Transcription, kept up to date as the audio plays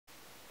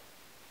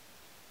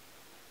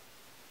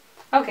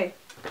Okay,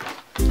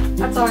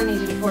 that's all I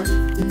needed it for.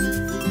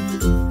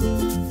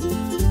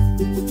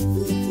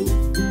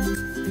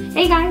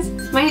 Hey guys,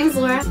 my name is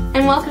Laura,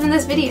 and welcome to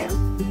this video.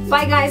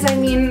 By guys, I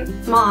mean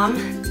Mom.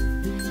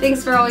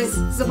 Thanks for always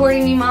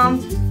supporting me,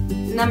 Mom.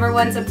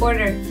 #1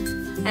 supporter,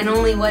 and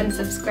only 1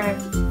 subscriber.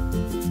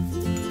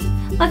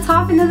 Let's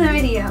hop into the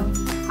video.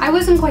 I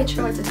wasn't quite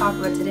sure what to talk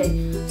about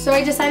today, so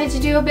I decided to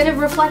do a bit of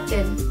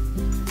reflecting.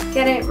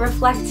 Get it?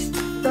 Reflectin.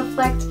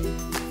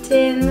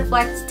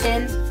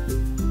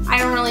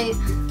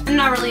 I'm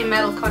not really a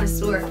metal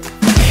connoisseur.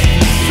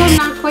 So I'm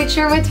not quite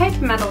sure what type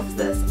of metal is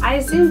this. I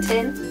assume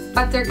tin,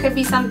 but there could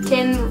be some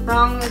tin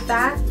wrong with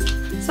that.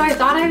 So I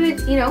thought I would,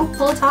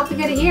 pull a topic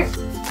out of here.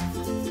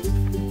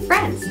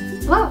 Friends.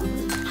 Hello.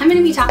 I'm going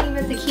to be talking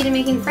about the key to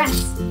making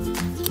friends.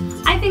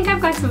 I think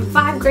I've got some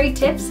 5 great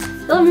tips.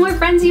 You'll have more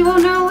friends you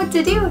won't know what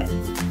to do with.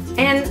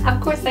 And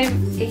of course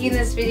I'm making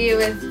this video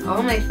with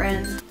all my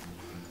friends.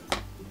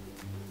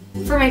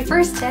 For my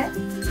first tip,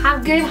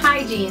 have good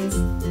hygienes.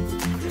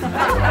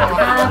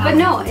 But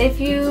no, if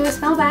you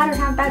smell bad or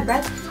have bad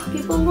breath,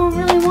 people won't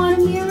really want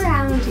to be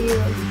around you.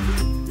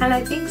 And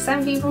I think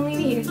some people need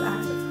to hear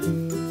that.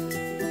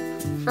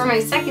 For my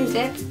second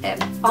tip,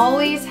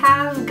 always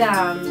have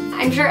gum.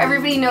 I'm sure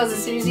everybody knows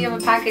as soon as you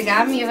have a pack of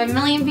gum, you have a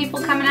million people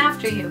coming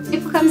after you.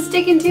 People come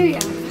sticking to you.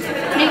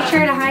 Make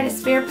sure to hide a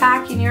spare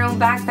pack in your own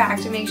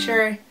backpack to make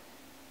sure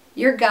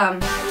your gum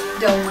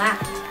don't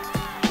last.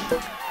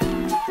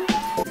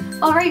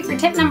 Alright, for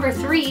tip number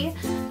 3,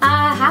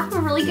 have a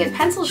really good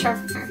pencil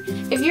sharpener.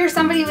 If you're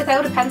somebody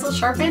without a pencil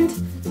sharpened,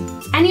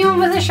 anyone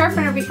with a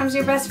sharpener becomes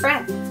your best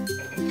friend.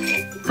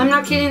 I'm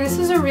not kidding, this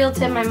was a real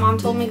tip my mom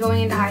told me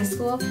going into high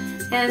school,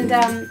 and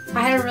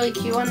I had a really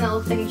cute one that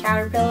looked like a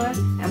caterpillar.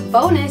 And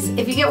bonus,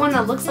 if you get one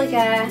that looks like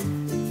a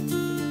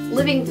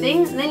living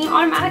thing, then you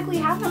automatically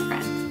have a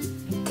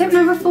friend. Tip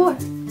number 4.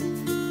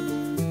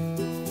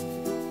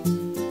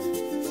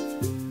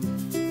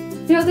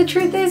 The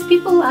truth is,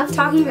 people love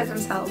talking about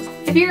themselves.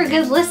 If you're a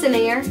good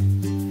listener,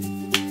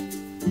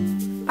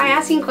 by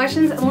asking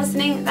questions and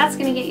listening, that's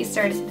going to get you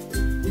started.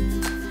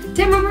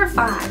 Tip number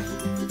 5.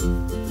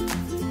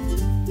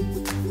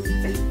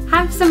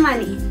 Have some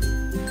money.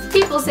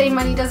 People say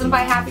money doesn't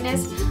buy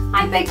happiness.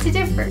 I beg to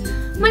differ.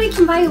 Money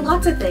can buy you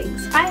lots of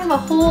things. I have a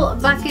whole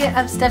bucket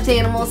of stuffed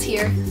animals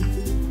here.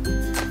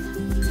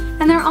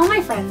 And they're all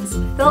my friends.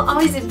 They'll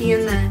always be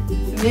in the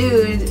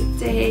mood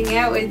to hang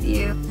out with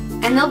you.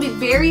 And they'll be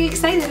very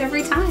excited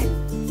every time.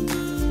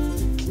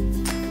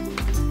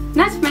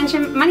 Not to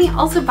mention, money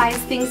also buys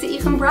things that you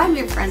can bribe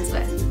your friends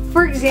with.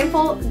 For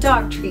example,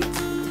 dog treats.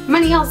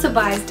 Money also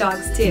buys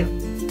dogs too.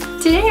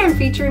 Today I'm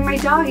featuring my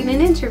dog in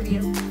an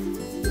interview.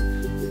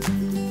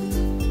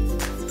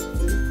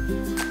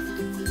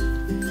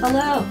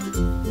 Hello.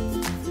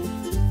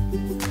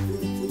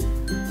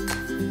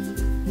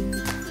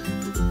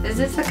 Is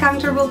this a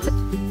comfortable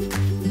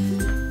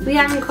position? We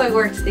haven't quite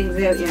worked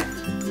things out yet.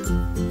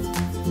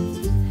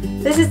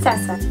 This is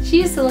Tessa.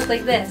 She used to look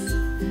like this,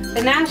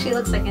 but now she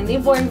looks like a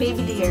newborn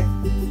baby deer.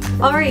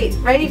 Alright,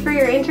 ready for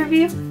your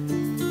interview?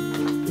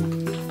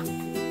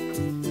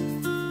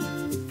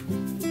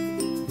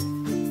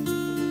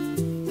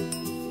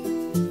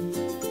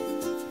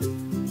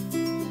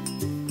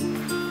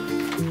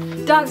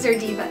 Dogs are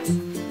divas.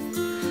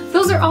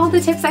 Those are all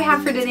the tips I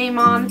have for today,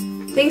 Mom.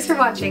 Thanks for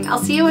watching. I'll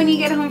see you when you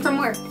get home from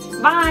work.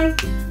 Bye!